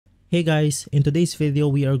Hey guys, in today's video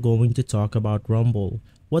we are going to talk about Rumble.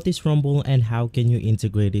 What is Rumble and how can you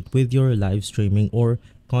integrate it with your live streaming or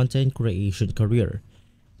content creation career?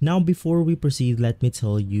 Now before we proceed, let me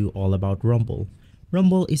tell you all about Rumble.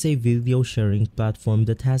 Rumble is a video sharing platform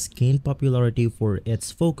that has gained popularity for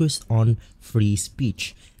its focus on free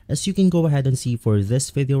speech. As you can go ahead and see for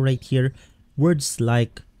this video right here, words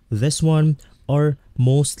like this one are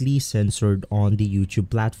mostly censored on the YouTube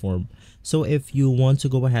platform. So if you want to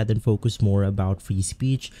go ahead and focus more about free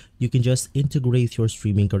speech, you can just integrate your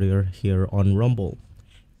streaming career here on Rumble.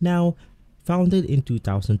 Now, founded in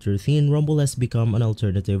 2013, Rumble has become an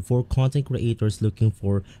alternative for content creators looking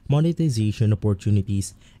for monetization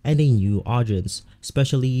opportunities and a new audience,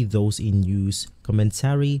 especially those in news,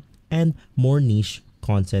 commentary, and more niche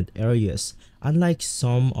content areas. Unlike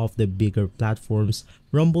some of the bigger platforms,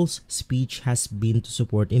 Rumble's speech has been to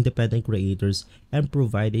support independent creators and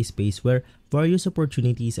provide a space where various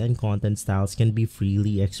opportunities and content styles can be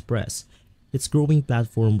freely expressed. Its growing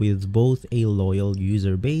platform with both a loyal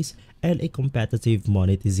user base and a competitive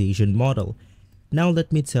monetization model. Now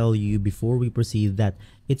let me tell you before we proceed that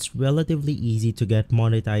it's relatively easy to get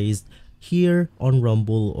monetized here on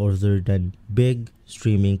Rumble other than big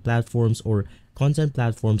streaming platforms or content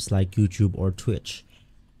platforms like YouTube or Twitch.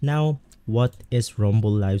 Now, what is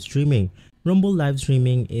Rumble live streaming? Rumble live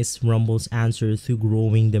streaming is Rumble's answer to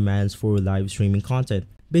growing demands for live streaming content.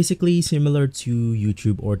 Basically similar to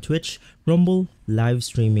YouTube or Twitch, Rumble live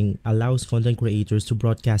streaming allows content creators to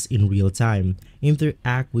broadcast in real time,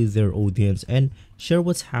 interact with their audience, and share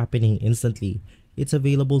what's happening instantly. It's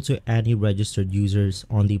available to any registered users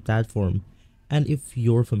on the platform. And if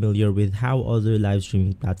you're familiar with how other live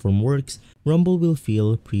streaming platform works, Rumble will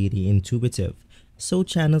feel pretty intuitive. So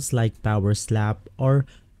channels like Power Slap are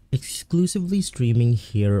exclusively streaming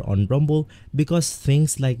here on Rumble because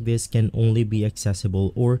things like this can only be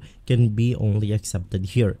accessible or can be only accepted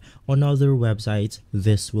here. On other websites,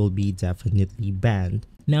 this will be definitely banned.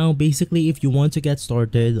 Now basically, if you want to get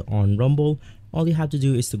started on Rumble, all you have to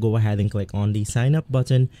do is to go ahead and click on the sign up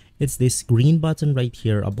button. It's this green button right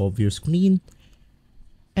here above your screen,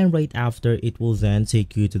 and right after it will then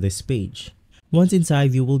take you to this page. Once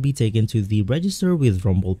inside, you will be taken to the register with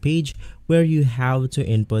Rumble page where you have to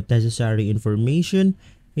input necessary information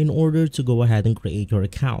in order to go ahead and create your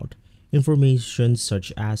account. Information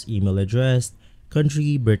such as email address,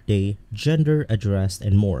 country, birthday, gender, address,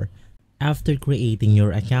 and more. After creating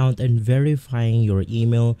your account and verifying your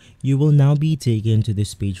email, you will now be taken to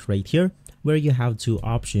this page right here where you have two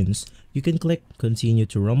options. You can click continue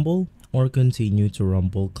to Rumble or continue to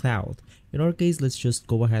Rumble Cloud. In our case, let's just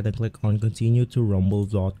go ahead and click on continue to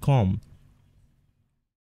rumble.com.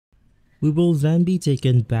 We will then be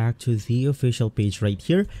taken back to the official page right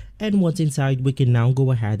here, and once inside, we can now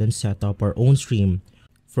go ahead and set up our own stream.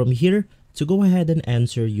 From here, to go ahead and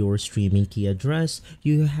enter your streaming key address,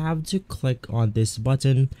 you have to click on this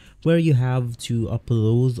button where you have to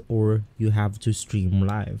upload or you have to stream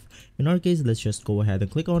live. In our case, let's just go ahead and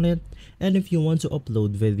click on it. And if you want to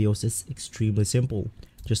upload videos, it's extremely simple.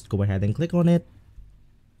 Just go ahead and click on it.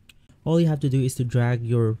 All you have to do is to drag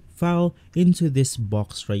your file into this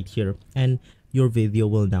box right here and your video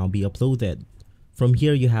will now be uploaded. From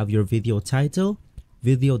here, you have your video title,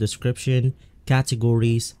 video description,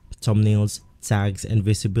 categories, thumbnails, tags, and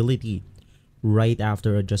visibility. Right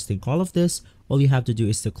after adjusting all of this, all you have to do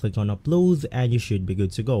is to click on upload and you should be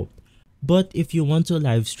good to go. But if you want to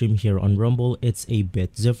live stream here on Rumble, it's a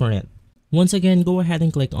bit different. Once again, go ahead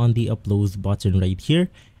and click on the upload button right here,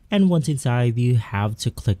 and once inside, you have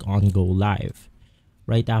to click on go live.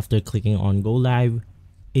 Right after clicking on go live,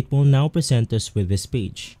 it will now present us with this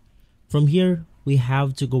page. From here, we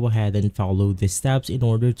have to go ahead and follow the steps in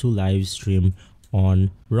order to live stream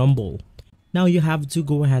on Rumble. Now you have to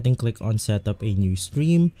go ahead and click on set up a new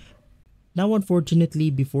stream. Now unfortunately,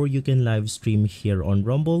 before you can live stream here on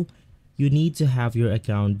Rumble, you need to have your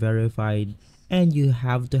account verified and you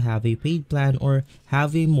have to have a paid plan or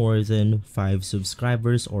have a more than 5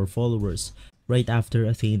 subscribers or followers. Right after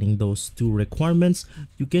attaining those two requirements,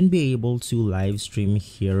 you can be able to live stream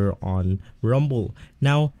here on Rumble.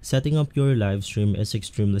 Now, setting up your live stream is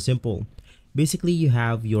extremely simple. Basically, you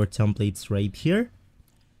have your templates right here.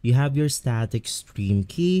 You have your static stream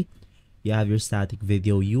key. You have your static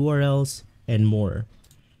video URLs and more.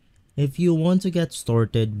 If you want to get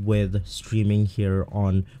started with streaming here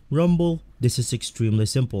on Rumble, this is extremely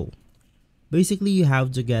simple. Basically, you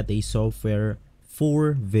have to get a software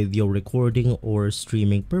for video recording or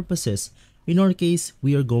streaming purposes. In our case,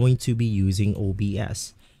 we are going to be using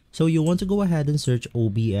OBS. So you want to go ahead and search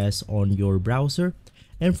OBS on your browser,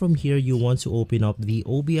 and from here you want to open up the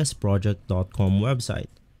obsproject.com website.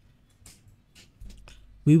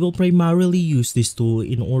 We will primarily use this tool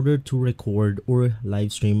in order to record or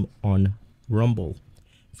live stream on Rumble.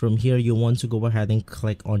 From here, you want to go ahead and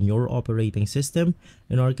click on your operating system.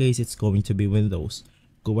 In our case, it's going to be Windows.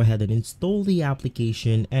 Go ahead and install the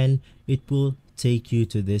application and it will take you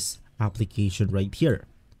to this application right here.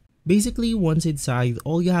 Basically, once inside,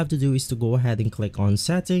 all you have to do is to go ahead and click on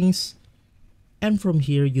settings. And from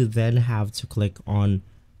here, you then have to click on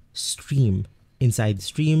stream. Inside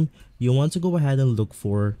stream, you want to go ahead and look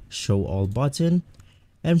for show all button.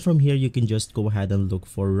 And from here, you can just go ahead and look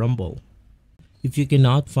for Rumble. If you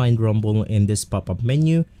cannot find Rumble in this pop-up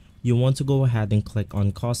menu, you want to go ahead and click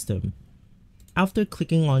on custom. After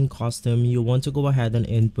clicking on custom, you want to go ahead and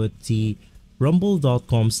input the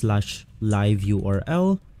rumble.com/live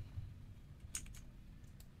URL.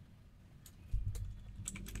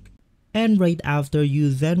 And right after, you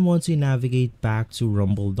then want to navigate back to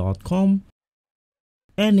rumble.com.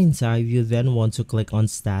 And inside, you then want to click on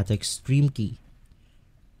static stream key.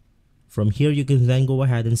 From here, you can then go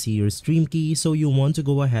ahead and see your stream key. So you want to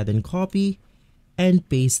go ahead and copy and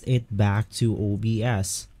paste it back to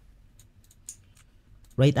OBS.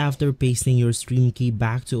 Right after pasting your stream key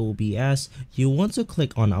back to OBS, you want to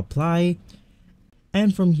click on apply.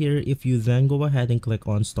 And from here, if you then go ahead and click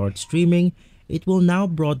on start streaming, it will now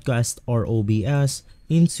broadcast our OBS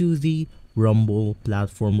into the Rumble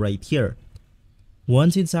platform right here.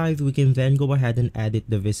 Once inside, we can then go ahead and edit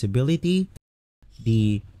the visibility,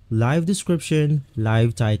 the live description,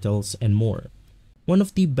 live titles, and more. One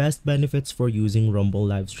of the best benefits for using Rumble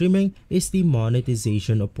live streaming is the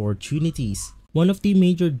monetization opportunities. One of the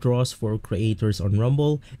major draws for creators on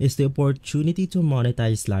Rumble is the opportunity to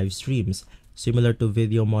monetize live streams. Similar to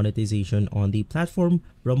video monetization on the platform,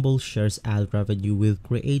 Rumble shares ad revenue with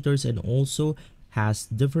creators and also has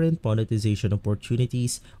different monetization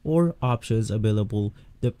opportunities or options available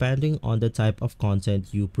depending on the type of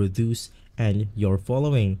content you produce and your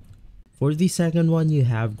following. For the second one, you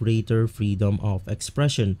have greater freedom of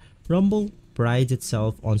expression. Rumble prides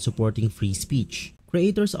itself on supporting free speech.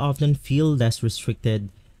 Creators often feel less restricted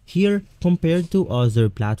here compared to other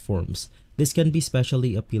platforms. This can be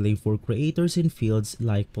especially appealing for creators in fields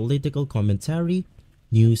like political commentary,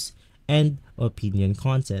 news, and opinion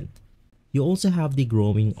content. You also have the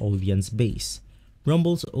growing audience base.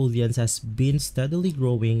 Rumble's audience has been steadily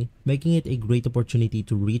growing, making it a great opportunity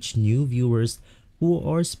to reach new viewers who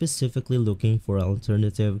are specifically looking for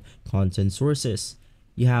alternative content sources.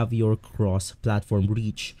 You have your cross-platform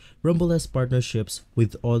reach. Rumble has partnerships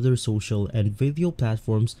with other social and video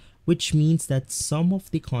platforms, which means that some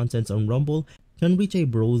of the content on Rumble can reach a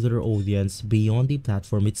broader audience beyond the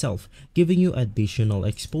platform itself, giving you additional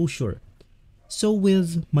exposure. So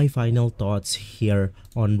with my final thoughts here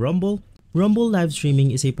on Rumble, Rumble live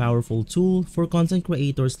streaming is a powerful tool for content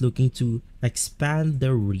creators looking to expand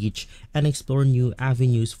their reach and explore new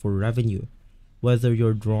avenues for revenue. Whether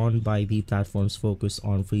you're drawn by the platform's focus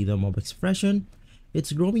on freedom of expression,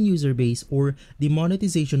 its growing user base, or the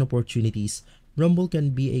monetization opportunities, Rumble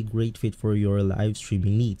can be a great fit for your live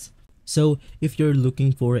streaming needs. So if you're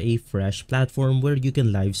looking for a fresh platform where you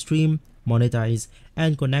can live stream, monetize,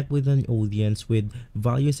 and connect with an audience with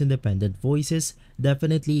values independent voices,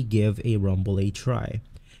 definitely give a Rumble a try.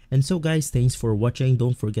 And so guys, thanks for watching.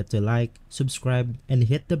 Don't forget to like, subscribe, and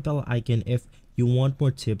hit the bell icon if you want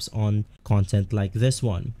more tips on content like this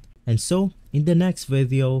one. And so in the next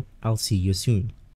video, I'll see you soon.